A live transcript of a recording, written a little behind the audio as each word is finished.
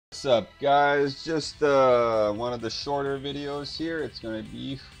What's up, guys? Just one of the shorter videos here. It's going to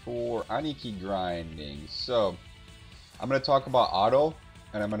be for Aniki grinding. So, I'm going to talk about auto,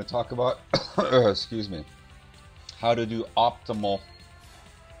 and I'm going to talk about, excuse me, how to do optimal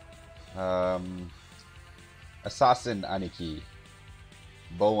assassin Aniki,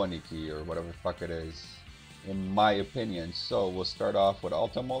 bow Aniki, or whatever the fuck it is, in my opinion. So, we'll start off with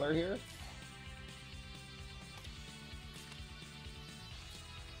Altamuller here.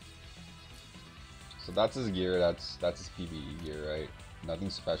 So that's his gear, that's his PvE gear, right?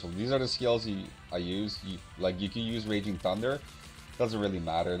 Nothing special. These are the skills I use. You can use Raging Thunder. Doesn't really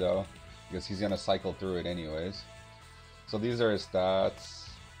matter though, because he's gonna cycle through it anyways. So these are his stats.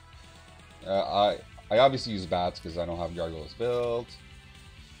 I obviously use bats because I don't have gargoyles built.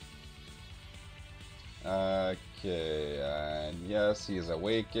 Okay, and yes, he is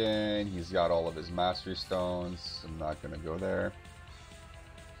awakened. He's got all of his mastery stones. I'm not gonna go there.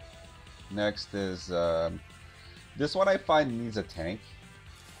 Next is this one I find needs a tank.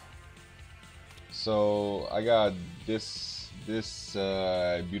 So I got this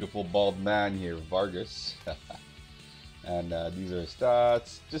beautiful bald man here, Vargas, and these are his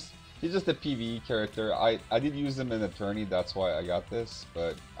stats. He's just a PvE character. I did use him in a tourney, that's why I got this,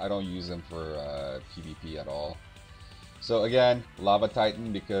 but I don't use him for PvP at all. So again, Lava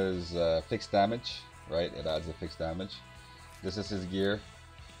Titan because fixed damage, right? It adds a fixed damage. This is his gear.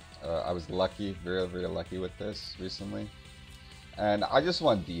 I was lucky, very lucky with this recently. And I just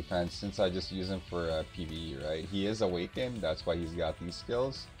want defense since I just use him for PvE, right? He is awakened, that's why he's got these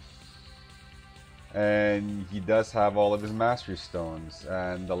skills. And he does have all of his mastery stones.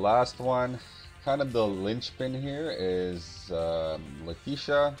 And the last one, kind of the linchpin here, is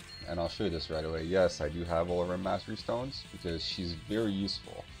Leticia. And I'll show you this right away. Yes, I do have all of her mastery stones because she's very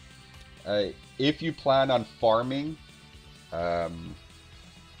useful. If you plan on farming,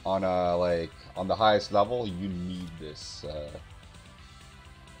 on the highest level, you need this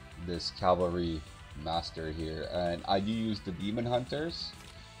this cavalry master here, and I do use the demon hunters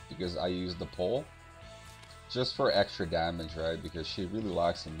because I use the pole just for extra damage, right? Because she really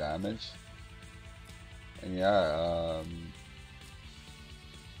lacks some damage. And yeah,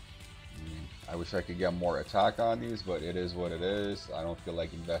 I wish I could get more attack on these, but it is what it is. I don't feel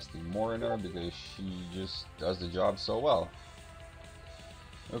like investing more in her because she just does the job so well.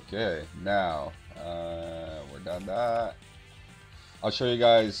 Okay, now we're done that. I'll show you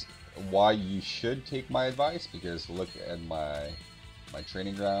guys why you should take my advice, because look at my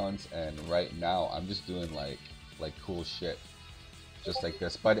training grounds, and right now I'm just doing like cool shit just like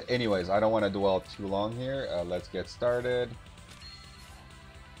this. But anyways, I don't want to dwell too long here. Let's get started.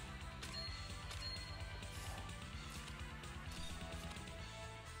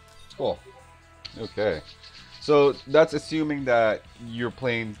 Cool. Okay. So that's assuming that you're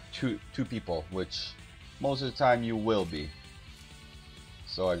playing two people, which most of the time you will be.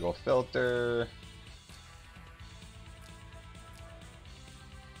 So I go filter.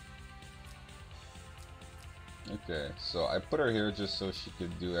 Okay, so I put her here just so she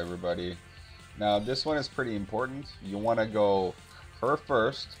could do everybody. Now this one is pretty important. You want to go her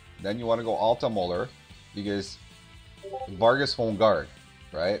first, then you want to go Altamuller, because Vargas won't guard,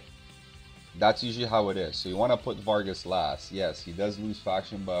 right? That's usually how it is. So you want to put Vargas last. Yes, he does lose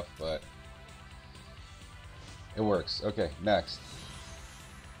faction buff, but it works. Okay, next.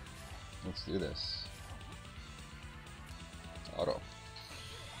 Let's do this. Auto.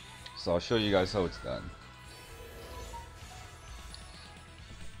 So I'll show you guys how it's done.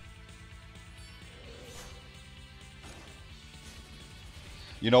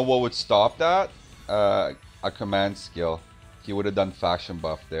 You know what would stop that? A command skill. He would have done faction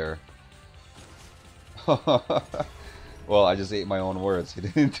buff there. Well, I just ate my own words. He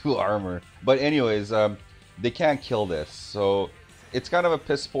didn't do armor. But anyways, they can't kill this. So it's kind of a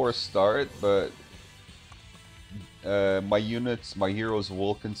piss poor start, but my heroes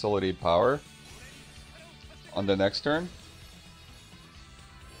will consolidate power on the next turn.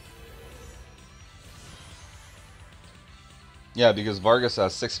 Yeah, because Vargas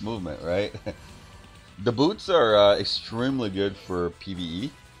has 6 movement, right? The boots are extremely good for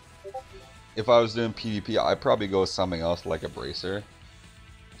PvE. If I was doing PvP, I'd probably go with something else like a bracer,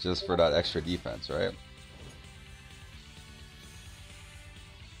 just for that extra defense, right?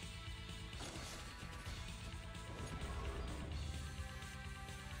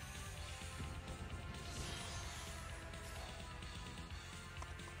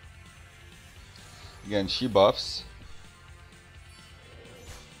 Again, she buffs.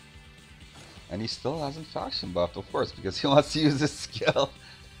 And he still hasn't faction buffed, of course, because he wants to use this skill.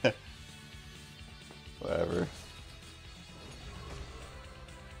 Whatever.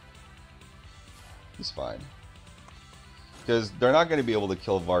 He's fine. Because they're not going to be able to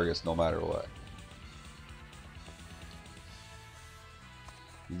kill Vargas no matter what.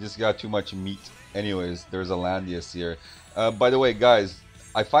 You just got too much meat. Anyways, there's a Landius here. By the way, guys,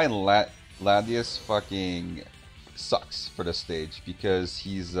 I find Landius fucking sucks for the stage because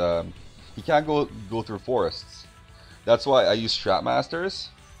he can't go through forests. That's why I use Strapmasters.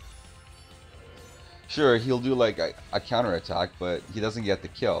 Sure, he'll do like a counter attack, but he doesn't get the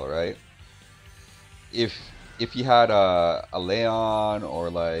kill, right? If he had a Leon or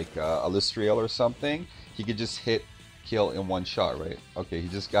like a Listriel or something, he could just kill in one shot, right? Okay, he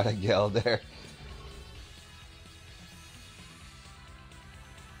just got a Gale there.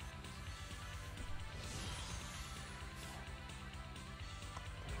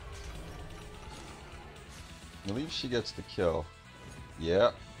 I believe she gets the kill.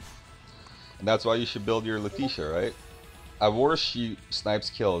 Yeah. And that's why you should build your Leticia, right? At worst, she snipes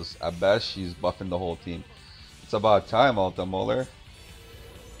kills. At best, she's buffing the whole team. It's about time, Alta Moeller.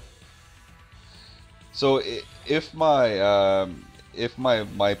 So if my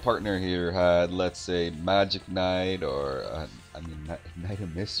partner here had, let's say, Magic Knight or Knight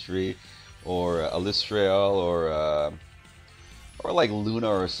of Mystery or Alistrael or like Luna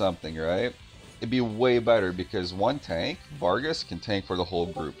or something, right? It'd be way better because one tank, Vargas, can tank for the whole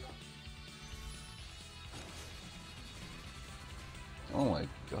group. Oh my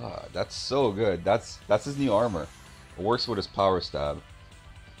god, that's so good. That's his new armor. It works with his power stab.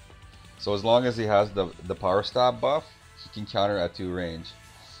 So as long as he has the power stab buff, he can counter at 2 range.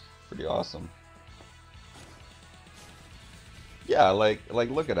 Pretty awesome. Yeah, like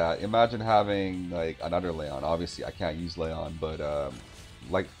look at that. Imagine having like another Leon. Obviously I can't use Leon, but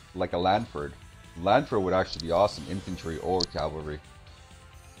like a Lanford. Lanford would actually be awesome, infantry or cavalry.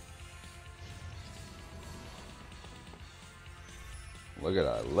 Look at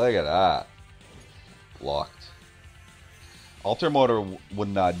that, look at that. Locked. Alter Motor would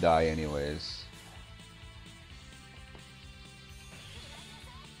not die anyways.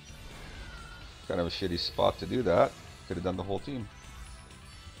 Kind of a shitty spot to do that. Could have done the whole team.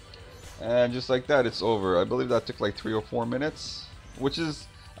 And just like that, it's over. I believe that took like 3 or 4 minutes. Which is,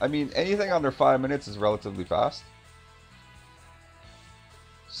 I mean, anything under 5 minutes is relatively fast.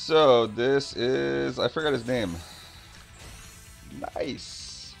 So this is, I forgot his name.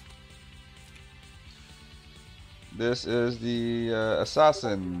 Nice. This is the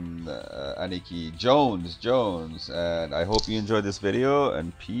assassin Aniki Jones, and I hope you enjoyed this video,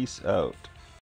 and peace out.